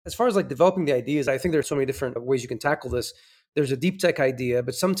As far as like developing the ideas, I think there's so many different ways you can tackle this. There's a deep tech idea,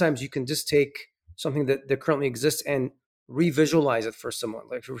 but sometimes you can just take something that currently exists and revisualize it for someone.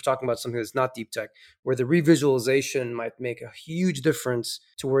 Like if we're talking about something that's not deep tech, where the revisualization might make a huge difference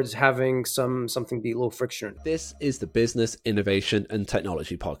towards having something be low friction. This is the Business, Innovation and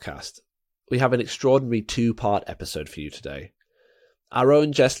Technology podcast. We have an extraordinary 2-part episode for you today. Our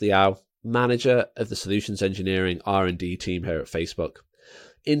own Jess Liao, manager of the Solutions Engineering R&D team here at Facebook,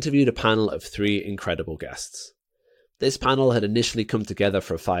 interviewed a panel of 3 incredible guests. This panel had initially come together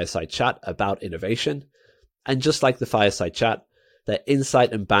for a fireside chat about innovation, and just like the fireside chat, their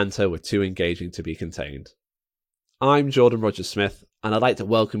insight and banter were too engaging to be contained. I'm Jordan Rogers-Smith, and I'd like to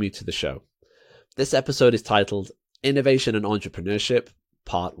welcome you to the show. This episode is titled Innovation and Entrepreneurship,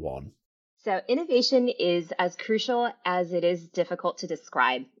 Part 1. So innovation is as crucial as it is difficult to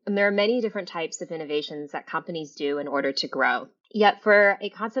describe. And there are many different types of innovations that companies do in order to grow. Yet for a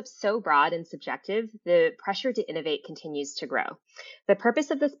concept so broad and subjective, the pressure to innovate continues to grow. The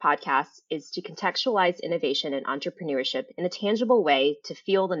purpose of this podcast is to contextualize innovation and entrepreneurship in a tangible way to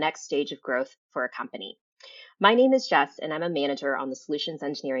fuel the next stage of growth for a company. My name is Jess, and I'm a manager on the Solutions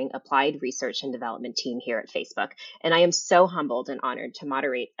Engineering Applied Research and Development team here at Facebook. And I am so humbled and honored to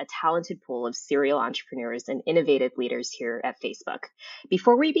moderate a talented pool of serial entrepreneurs and innovative leaders here at Facebook.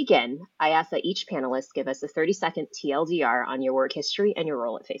 Before we begin, I ask that each panelist give us a 30-second TLDR on your work history and your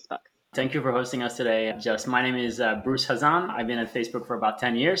role at Facebook. Thank you for hosting us today, Jess. My name is Bruce Hazan. I've been at Facebook for about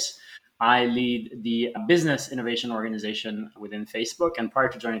 10 years. I lead the business innovation organization within Facebook. And prior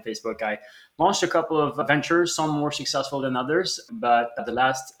to joining Facebook, I launched a couple of ventures, some more successful than others. But the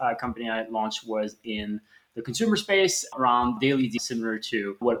last company I launched was in the consumer space around daily deals, similar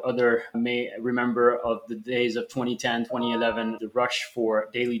to what other may remember of the days of 2010, 2011, the rush for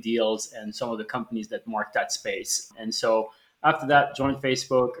daily deals and some of the companies that marked that space. And so after that, joined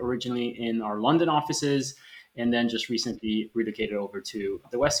Facebook originally in our London offices, and then just recently relocated over to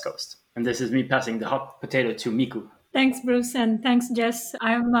the West Coast. And this is me passing the hot potato to Miku. Thanks, Bruce, and thanks, Jess.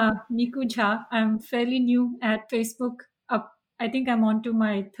 I'm Miku Jha. I'm fairly new at Facebook. I think I'm on to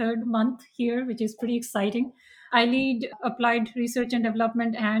my 3rd month here, which is pretty exciting. I lead applied research and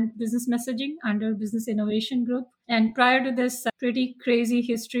development and business messaging under Business Innovation Group. And prior to this, pretty crazy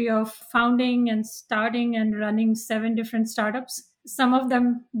history of founding and starting and running 7 different startups. Some of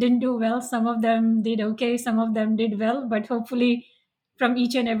them didn't do well. Some of them did okay. Some of them did well. But hopefully from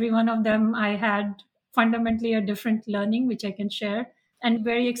each and every one of them, I had fundamentally a different learning, which I can share. And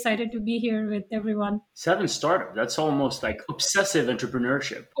very excited to be here with everyone. 7 startups. That's almost like obsessive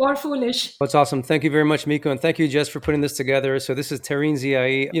entrepreneurship. Or foolish. That's awesome. Thank you very much, Miko. And thank you, Jess, for putting this together. So this is Tareen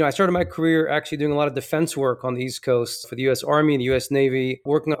Ziai. I started my career actually doing a lot of defense work on the East Coast for the U.S. Army and the U.S. Navy,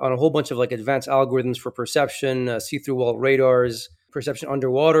 working on a whole bunch of like advanced algorithms for perception, see-through wall radars, perception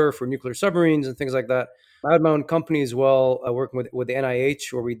underwater for nuclear submarines and things like that. I had my own company as well, working with the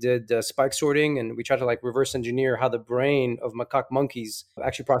NIH, where we did spike sorting, and we tried to like reverse engineer how the brain of macaque monkeys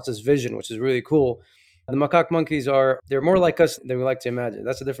actually process vision, which is really cool. The macaque monkeys they're more like us than we like to imagine.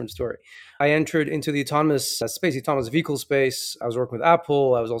 That's a different story. I entered into the autonomous vehicle space. I was working with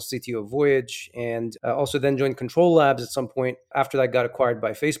Apple. I was also CTO of Voyage, and also then joined Control Labs at some point after that got acquired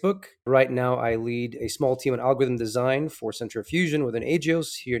by Facebook. Right now, I lead a small team on algorithm design for Center of Fusion within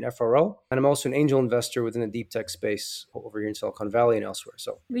Agios here in FRL. And I'm also an angel investor within the deep tech space over here in Silicon Valley and elsewhere.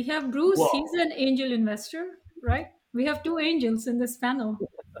 So we have Bruce. Whoa. He's an angel investor, right? We have 2 angels in this panel.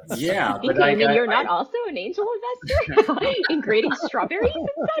 Yeah, but you're not also an angel investor in grading strawberries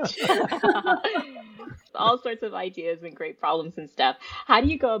and such? All sorts of ideas and great problems and stuff. How do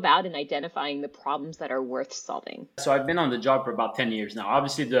you go about in identifying the problems that are worth solving? So I've been on the job for about 10 years now.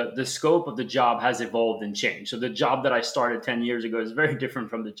 Obviously, the scope of the job has evolved and changed. So the job that I started 10 years ago is very different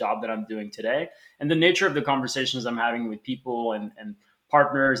from the job that I'm doing today. And the nature of the conversations I'm having with people and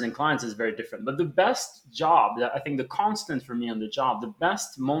partners and clients is very different. But the best job, I think the constant for me on the job, the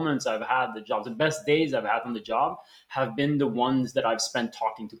best moments I've had the job, the best days I've had on the job have been the ones that I've spent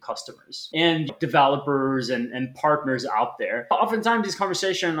talking to customers and developers and partners out there. Oftentimes these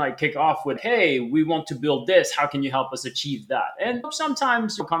conversations like kick off with, hey, we want to build this. How can you help us achieve that? And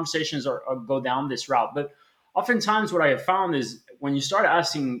sometimes the conversations go down this route. But oftentimes what I have found is when you start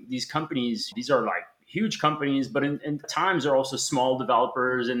asking these companies, these are like huge companies, but in times they're also small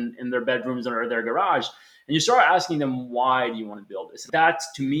developers in their bedrooms or their garage. And you start asking them, why do you want to build this? That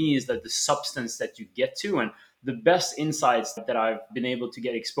to me is like the substance that you get to. And the best insights that I've been able to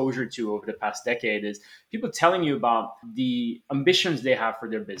get exposure to over the past decade is people telling you about the ambitions they have for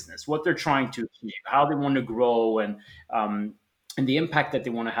their business, what they're trying to achieve, how they want to grow, and and the impact that they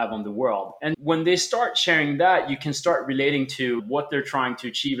want to have on the world. And when they start sharing that, you can start relating to what they're trying to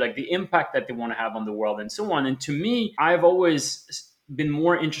achieve, like the impact that they want to have on the world and so on. And to me, I've always been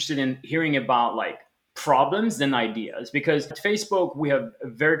more interested in hearing about like problems than ideas, because at Facebook we have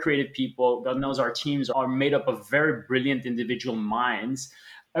very creative people. God knows our teams are made up of very brilliant individual minds.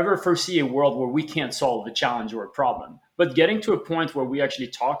 Ever foresee a world where we can't solve a challenge or a problem, but getting to a point where we actually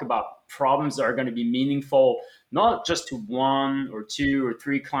talk about problems that are going to be meaningful, not just to one or two or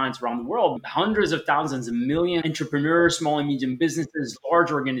three clients around the world, but hundreds of thousands, a million entrepreneurs, small and medium businesses,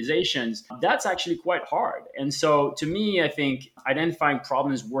 large organizations. That's actually quite hard. And so to me, I think identifying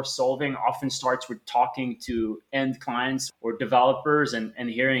problems worth solving often starts with talking to end clients or developers and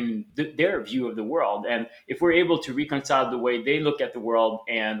hearing their view of the world. And if we're able to reconcile the way they look at the world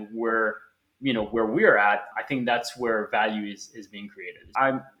and where we're at, I think that's where value is being created.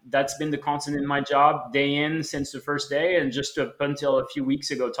 That's been the constant in my job day in since the first day. And just up until a few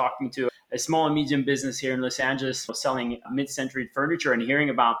weeks ago, talking to a small and medium business here in Los Angeles selling mid-century furniture and hearing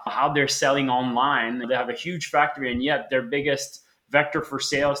about how they're selling online. They have a huge factory, and yet their biggest vector for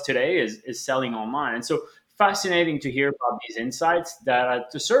sales today is selling online. And so fascinating to hear about these insights that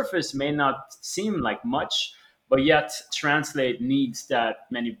at the surface may not seem like much, but yet translate needs that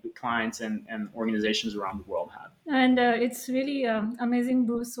many clients and organizations around the world have. And it's really amazing,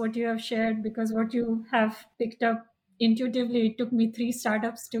 Bruce, what you have shared, because what you have picked up intuitively, it took me 3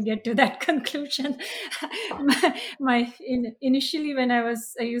 startups to get to that conclusion. Initially, when I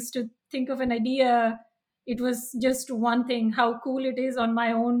used to think of an idea, it was just one thing, how cool it is on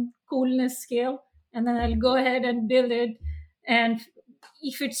my own coolness scale. And then I'll go ahead and build it. And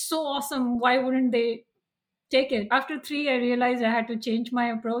if it's so awesome, why wouldn't they take it? After 3, I realized I had to change my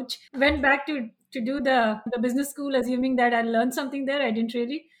approach. Went back to do the business school, assuming that I learned something there. I didn't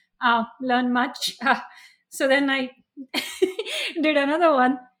really learn much. So then I did another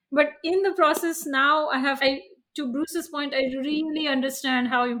one. But in the process now, to Bruce's point, I really understand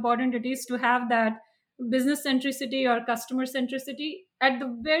how important it is to have that business centricity or customer centricity at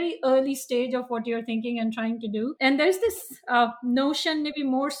the very early stage of what you're thinking and trying to do. And there's this notion, maybe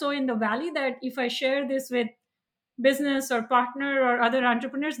more so in the Valley, that if I share this with business or partner or other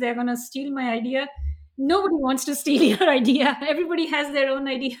entrepreneurs, they're going to steal my idea. Nobody wants to steal your idea. Everybody has their own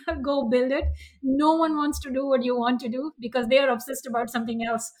idea. Go build it. No one wants to do what you want to do because they are obsessed about something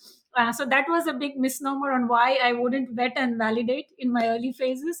else. So that was a big misnomer on why I wouldn't vet and validate in my early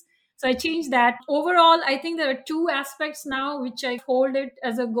phases. So I changed that. Overall, I think there are 2 aspects now which I hold it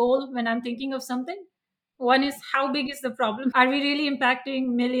as a goal when I'm thinking of something. One is, how big is the problem? Are we really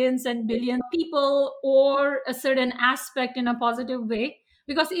impacting millions and billions of people, or a certain aspect in a positive way?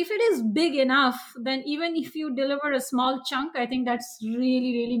 Because if it is big enough, then even if you deliver a small chunk, I think that's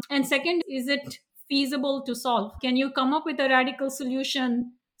really, really. And second, is it feasible to solve? Can you come up with a radical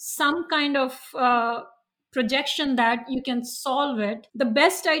solution, some kind of projection that you can solve it? The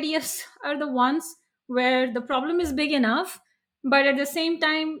best ideas are the ones where the problem is big enough, but at the same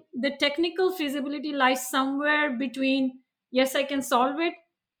time, the technical feasibility lies somewhere between, yes, I can solve it,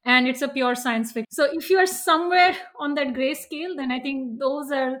 and it's a pure science fiction. So if you are somewhere on that gray scale, then I think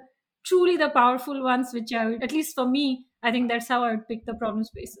those are truly the powerful ones, which at least for me, I think that's how I would pick the problem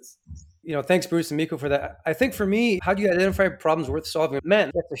spaces. Thanks, Bruce and Miko, for that. I think for me, how do you identify problems worth solving?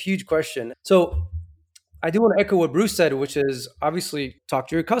 Man, that's a huge question. So I do want to echo what Bruce said, which is obviously talk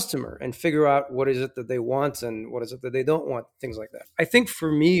to your customer and figure out what is it that they want and what is it that they don't want, things like that. I think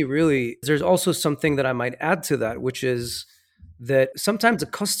for me, really, there's also something that I might add to that, which is that sometimes a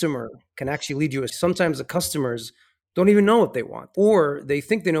customer can actually lead you. Sometimes the customers don't even know what they want, or they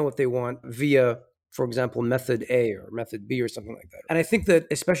think they know what they want via, for example, method A or method B or something like that. And I think that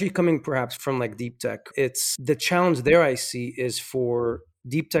especially coming perhaps from like deep tech, it's the challenge there I see is for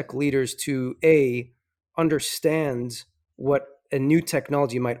deep tech leaders to understand what a new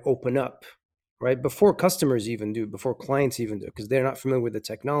technology might open up, right? Before customers even do, before clients even do, because they're not familiar with the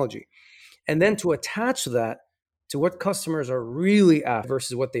technology. And then to attach that to what customers are really after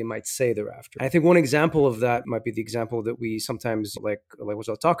versus what they might say they're after. And I think one example of that might be the example that we sometimes like which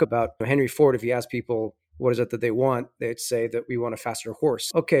I'll talk about. Henry Ford, if you ask people, what is it that they want? They'd say that we want a faster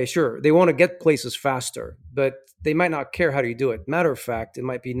horse. Okay, sure. They want to get places faster, but they might not care how do you do it. Matter of fact, it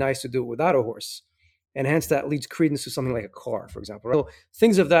might be nice to do it without a horse. And hence that leads credence to something like a car, for example. Right? So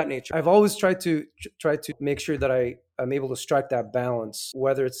things of that nature. I've always tried to make sure that I'm able to strike that balance,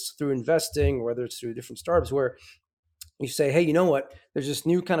 whether it's through investing or whether it's through different startups where you say, hey, you know what? There's this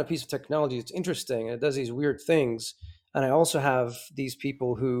new kind of piece of technology. It's interesting and it does these weird things. And I also have these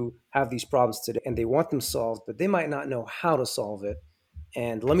people who have these problems today and they want them solved, but they might not know how to solve it.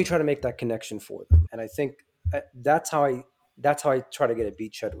 And let me try to make that connection for them. And I think that's how I That's how I try to get a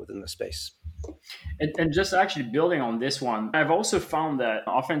beachhead within the space. And just actually building on this one, I've also found that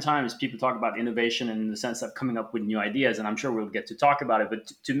oftentimes people talk about innovation in the sense of coming up with new ideas, and I'm sure we'll get to talk about it.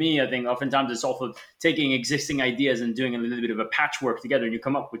 But to me, I think oftentimes it's also taking existing ideas and doing a little bit of a patchwork together, and you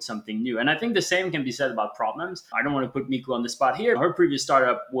come up with something new. And I think the same can be said about problems. I don't want to put Miku on the spot here. Her previous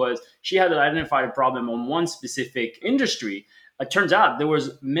startup was she had identified a problem on one specific industry. It turns out there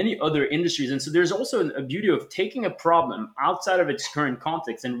was many other industries, and so there's also a beauty of taking a problem outside of its current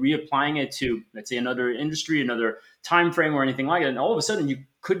context and reapplying it to, let's say, another industry, another time frame, or anything like that. And all of a sudden, you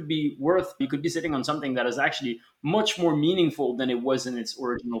could be sitting on something that is actually much more meaningful than it was in its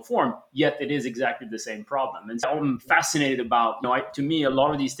original form. Yet it is exactly the same problem. And so I'm fascinated about. To me, a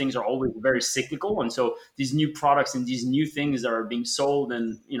lot of these things are always very cyclical, and so these new products and these new things that are being sold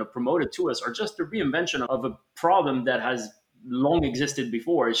and promoted to us are just a reinvention of a problem that has long existed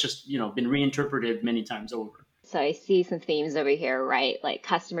before. It's just been reinterpreted many times over. So I see some themes over here, right? Like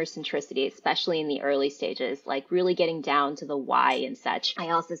customer centricity, especially in the early stages, like really getting down to the why and such.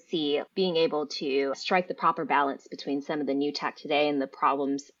 I also see being able to strike the proper balance between some of the new tech today and the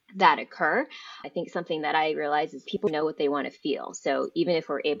problems that occur. I think something that I realize is people know what they want to feel. So even if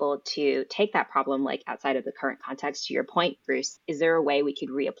we're able to take that problem like outside of the current context, to your point, Bruce, is there a way we could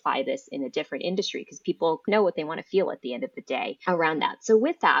reapply this in a different industry? Because people know what they want to feel at the end of the day around that. So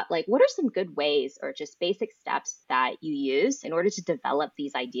with that, like what are some good ways or just basic steps that you use in order to develop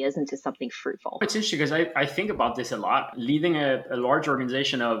these ideas into something fruitful? It's interesting because I think about this a lot. Leading a large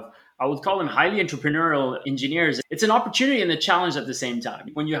organization of, I would call them highly entrepreneurial engineers. It's an opportunity and a challenge at the same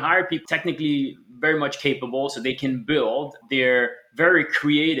time. When you hire people technically very much capable, so they can build, they're very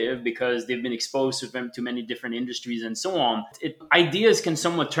creative because they've been exposed to many different industries and so on. Ideas can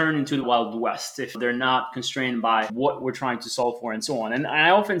somewhat turn into the Wild West if they're not constrained by what we're trying to solve for and so on. And I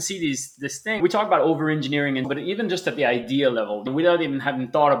often see this thing, we talk about over-engineering, but even just at the idea level, without even having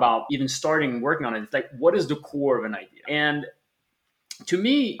thought about even starting working on it, it's like, what is the core of an idea? And to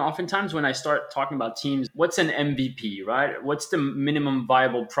me, oftentimes when I start talking about teams, what's an MVP, right? What's the minimum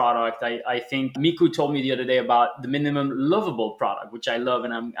viable product? I think Miku told me the other day about the minimum lovable product, which I love,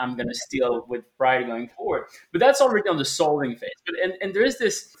 and I'm going to steal with pride going forward. But that's already on the solving phase. And there is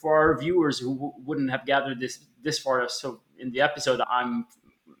this, for our viewers who wouldn't have gathered this far, so in the episode, I'm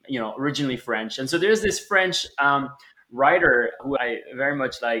originally French. And so there's this French writer who I very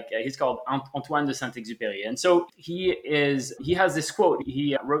much like. He's called Antoine de Saint-Exupéry. And so he has this quote.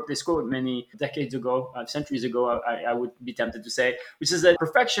 He wrote this quote many decades ago, centuries ago, I would be tempted to say, which is that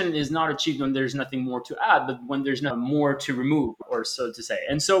perfection is not achieved when there's nothing more to add, but when there's no more to remove, or so to say.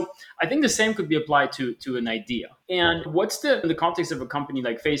 And so I think the same could be applied to an idea. And what's in the context of a company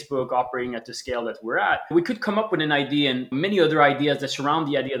like Facebook operating at the scale that we're at, we could come up with an idea and many other ideas that surround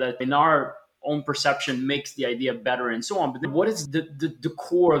the idea that in our own perception makes the idea better and so on. But then what is the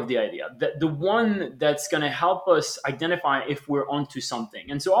core of the idea? The one that's going to help us identify if we're onto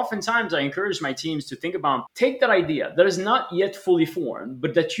something. And so oftentimes I encourage my teams to think about, take that idea that is not yet fully formed,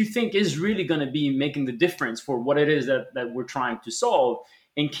 but that you think is really going to be making the difference for what it is that we're trying to solve.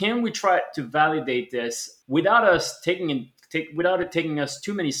 And can we try to validate this without it taking us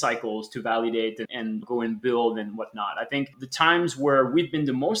too many cycles to validate and go and build and whatnot? I think the times where we've been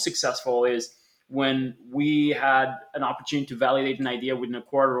the most successful is when we had an opportunity to validate an idea within a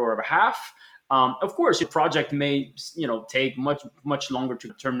quarter or a half. Of course, your project may take much longer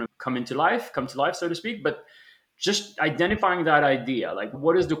to come to life, so to speak. But just identifying that idea, like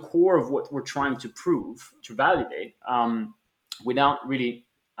what is the core of what we're trying to prove, to validate, without really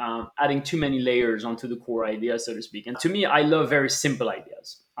adding too many layers onto the core idea, so to speak. And to me, I love very simple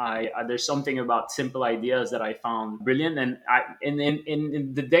ideas. There's something about simple ideas that I found brilliant. And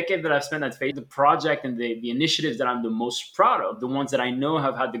in the decade that I've spent at Facebook, the project and the initiatives that I'm the most proud of, the ones that I know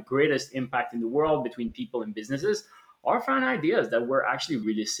have had the greatest impact in the world between people and businesses, are found ideas that were actually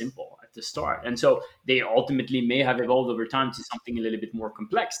really simple at the start. And so they ultimately may have evolved over time to something a little bit more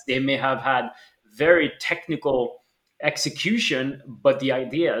complex. They may have had very technical execution, but the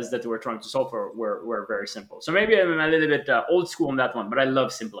ideas that we're trying to solve for were very simple. So maybe I'm a little bit old school on that one, but I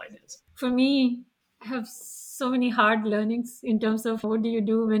love simple ideas. For me, I have so many hard learnings in terms of what do you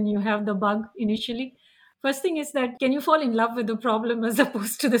do when you have the bug initially. First thing is that, can you fall in love with the problem as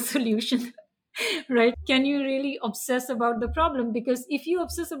opposed to the solution? Right? Can you really obsess about the problem? Because if you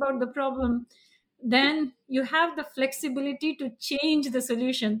obsess about the problem, then you have the flexibility to change the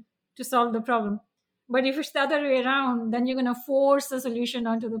solution to solve the problem. But if it's the other way around, then you're going to force the solution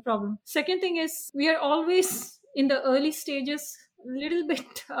onto the problem. Second thing is, we are always in the early stages a little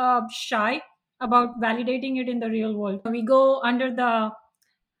bit shy about validating it in the real world. We go under the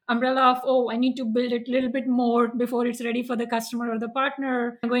umbrella of, oh, I need to build it a little bit more before it's ready for the customer or the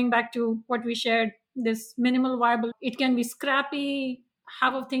partner. Going back to what we shared, this minimal viable, it can be scrappy,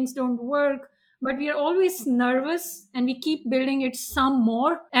 half of things don't work, but we are always nervous and we keep building it some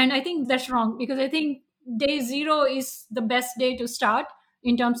more. And I think that's wrong, because I think day zero is the best day to start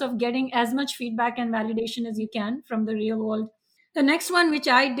in terms of getting as much feedback and validation as you can from the real world. The next one, which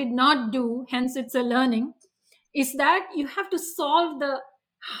I did not do, hence it's a learning, is that you have to solve the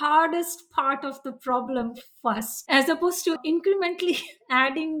hardest part of the problem first, as opposed to incrementally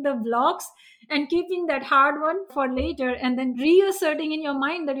adding the blocks and keeping that hard one for later and then reasserting in your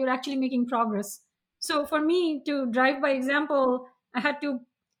mind that you're actually making progress. So for me, to drive by example, I had to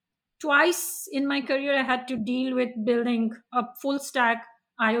twice in my career, I had to deal with building a full stack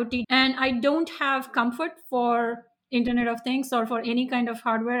IoT, and I don't have comfort for Internet of Things or for any kind of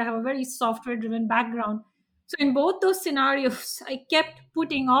hardware. I have a very software driven background. So in both those scenarios, I kept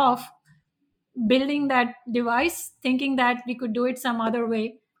putting off building that device, thinking that we could do it some other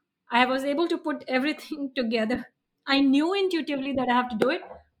way. I was able to put everything together. I knew intuitively that I have to do it,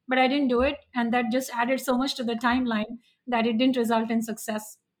 but I didn't do it. And that just added so much to the timeline that it didn't result in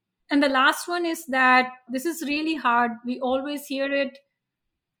success. And the last one is that this is really hard. We always hear it.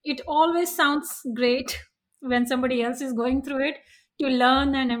 It always sounds great when somebody else is going through it, to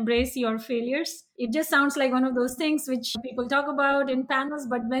learn and embrace your failures. It just sounds like one of those things which people talk about in panels,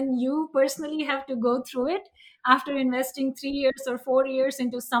 but when you personally have to go through it after investing 3 years or 4 years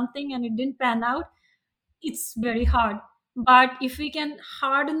into something and it didn't pan out, it's very hard. But if we can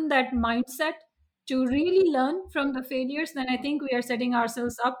harden that mindset to really learn from the failures, then I think we are setting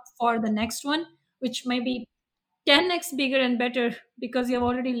ourselves up for the next one, which may be 10x bigger and better, because you have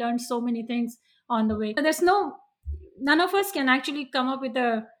already learned so many things on the way. None of us can actually come up with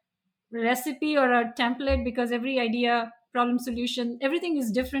a recipe or a template, because every idea, problem, solution, everything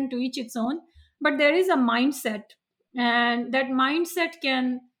is different to each its own. But there is a mindset, and that mindset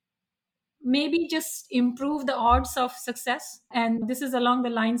can maybe just improve the odds of success. And this is along the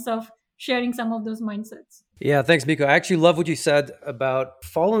lines of sharing some of those mindsets. Yeah, thanks, Miko. I actually love what you said about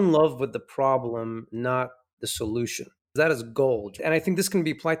fall in love with the problem, not the solution. That is gold. And I think this can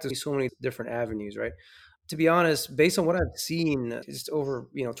be applied to so many different avenues, right? To be honest, based on what I've seen just over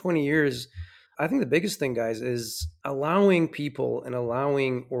 20 years, I think the biggest thing, guys, is allowing people and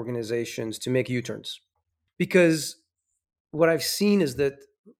allowing organizations to make U-turns. Because what I've seen is that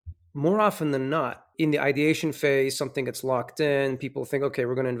more often than not, in the ideation phase, something gets locked in, people think, okay,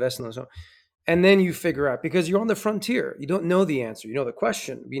 we're going to invest in this. And then you figure out, because you're on the frontier, you don't know the answer, you know the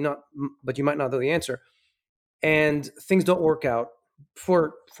question, but you might not know the answer. And things don't work out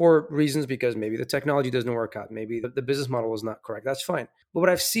for reasons, because maybe the technology doesn't work out, maybe the business model was not correct. That's fine. But what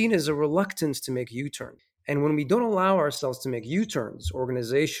I've seen is a reluctance to make U-turn. And when we don't allow ourselves to make U-turns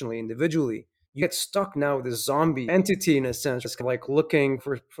organizationally, individually, you get stuck now with this zombie entity, in a sense, just like looking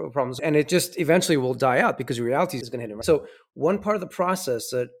for problems. And it just eventually will die out, because reality is going to hit it. So one part of the process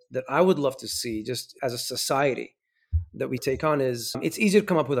that I would love to see, just as a society, that we take on is, it's easy to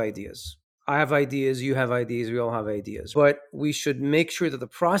come up with ideas. I have ideas, you have ideas, we all have ideas. But we should make sure that the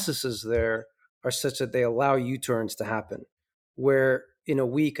processes there are such that they allow U-turns to happen, where in a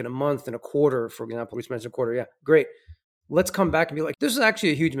week, in a month, in a quarter, for example, we mentioned a quarter, yeah, great. Let's come back and be like, this is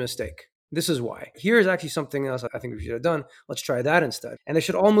actually a huge mistake. This is why. Here is actually something else I think we should have done. Let's try that instead. And there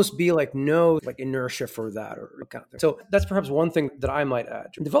should almost be no inertia for that, or kind of thing. So that's perhaps one thing that I might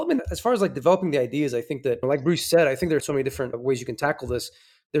add. Development, as far as developing the ideas, I think that, like Bruce said, I think there's so many different ways you can tackle this.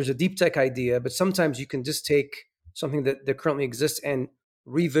 There's a deep tech idea, but sometimes you can just take something that currently exists and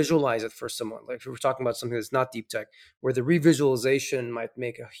revisualize it for someone. Like if we're talking about something that's not deep tech, where the revisualization might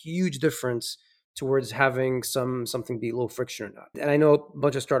make a huge difference towards having something be low friction or not. And I know a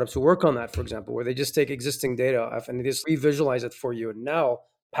bunch of startups who work on that, for example, where they just take existing data off and they just revisualize it for you. And now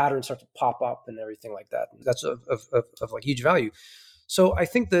patterns start to pop up and everything like that. That's of huge value. So I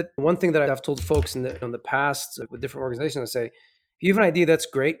think that one thing that I've told folks in the past with different organizations, I say, if you have an idea, that's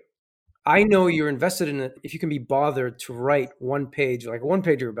great. I know you're invested in it if you can be bothered to write one page, like a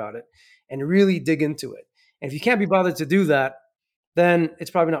one-pager about it, and really dig into it. And if you can't be bothered to do that, then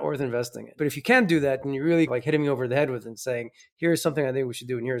it's probably not worth investing in. But if you can do that, and you're really hitting me over the head with and saying, here's something I think we should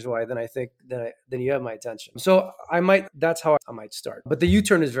do and here's why, then I think then you have my attention. So that's how I might start. But the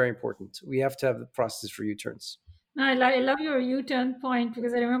U-turn is very important. We have to have the process for U-turns. I love your U-turn point,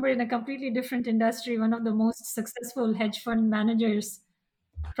 because I remember in a completely different industry, one of the most successful hedge fund managers,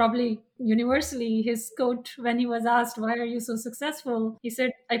 probably universally, his quote when he was asked, why are you so successful? He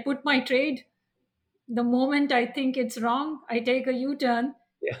said, I put my trade. The moment I think it's wrong, I take a U-turn.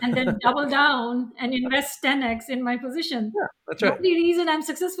 and then double down and invest 10x in my position. Yeah, that's right. The only reason I'm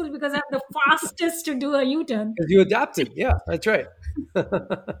successful because I'm the fastest to do a U-turn. Because you adapted. Yeah, that's right.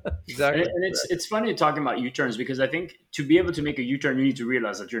 Exactly. And it's funny talking about U-turns, because I think to be able to make a U-turn, you need to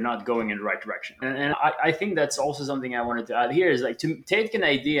realize that you're not going in the right direction. And I think that's also something I wanted to add here is like to take an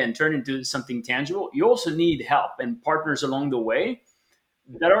idea and turn it into something tangible, you also need help and partners along the way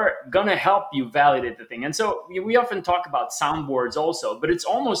that are going to help you validate the thing. And so we often talk about soundboards also, but it's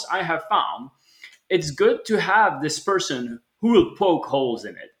almost, I have found, it's good to have this person who will poke holes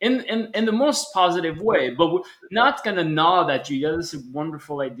in it in the most positive way, but we're not going to nod at you. Yeah, that's a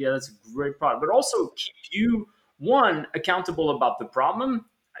wonderful idea. That's a great product, but also keep you, one, accountable about the problem,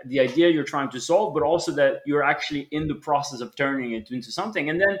 the idea you're trying to solve, but also that you're actually in the process of turning it into something.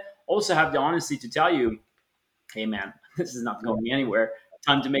 And then also have the honesty to tell you, hey man, this is not going anywhere.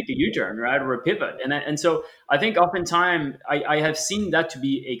 Time to make a U-turn, right? Or a pivot. And so I think oftentimes I have seen that to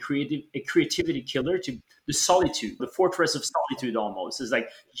be a creativity killer, to the solitude, the fortress of solitude almost, is like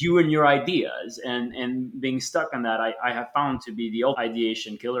you and your ideas and being stuck on that. I have found to be the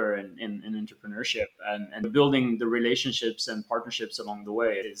ideation killer in entrepreneurship, and building the relationships and partnerships along the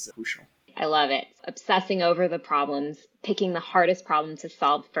way is crucial. I love it. Obsessing over the problems, picking the hardest problem to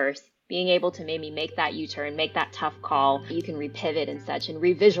solve first, being able to maybe make that U-turn, make that tough call. You can repivot and such and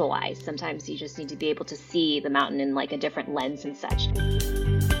revisualize. Sometimes you just need to be able to see the mountain in like a different lens and such.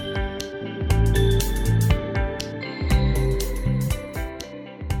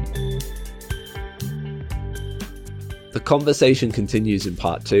 The conversation continues in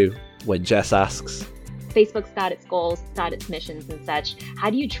part 2 when Jess asks, Facebook's got its goals, got its missions and such. How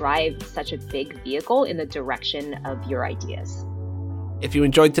do you drive such a big vehicle in the direction of your ideas? If you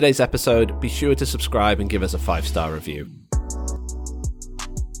enjoyed today's episode, be sure to subscribe and give us a 5-star review.